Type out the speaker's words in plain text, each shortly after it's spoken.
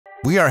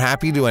We are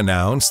happy to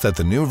announce that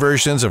the new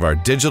versions of our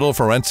digital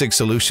forensic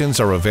solutions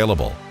are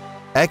available.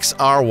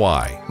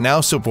 XRY now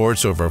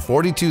supports over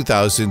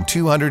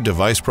 42,200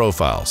 device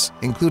profiles,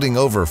 including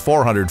over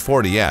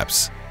 440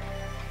 apps.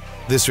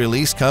 This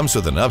release comes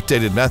with an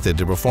updated method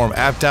to perform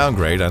app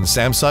downgrade on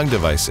Samsung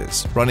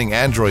devices running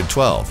Android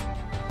 12.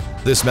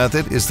 This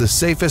method is the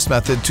safest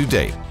method to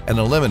date and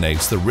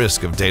eliminates the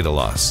risk of data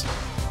loss.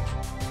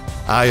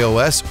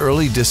 iOS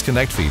Early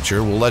Disconnect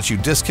feature will let you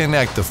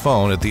disconnect the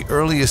phone at the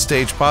earliest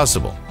stage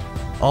possible.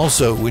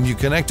 Also, when you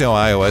connect an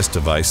iOS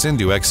device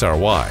into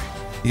XRY,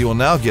 you will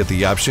now get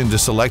the option to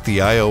select the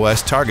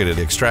iOS targeted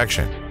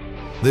extraction.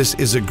 This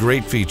is a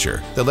great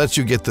feature that lets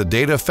you get the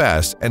data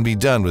fast and be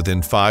done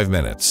within 5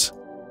 minutes.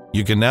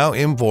 You can now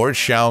import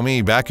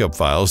Xiaomi backup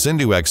files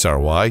into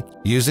XRY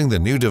using the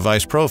new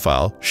device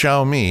profile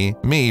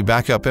Xiaomi Mi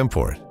Backup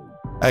Import.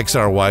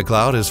 XRY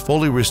Cloud has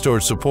fully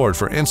restored support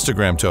for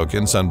Instagram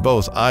tokens on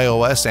both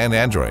iOS and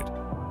Android.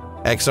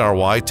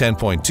 XRY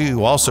 10.2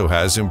 also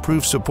has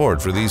improved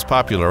support for these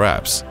popular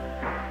apps: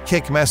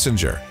 Kik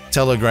Messenger,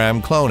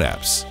 Telegram clone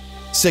apps,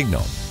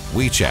 Signal,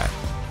 WeChat.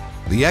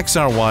 The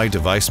XRY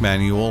device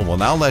manual will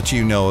now let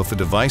you know if a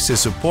device is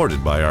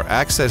supported by our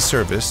Access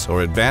Service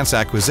or Advanced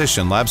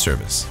Acquisition Lab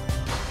service.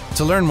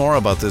 To learn more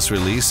about this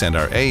release and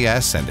our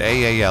AS and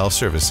AAL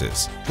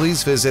services,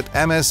 please visit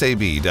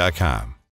msab.com.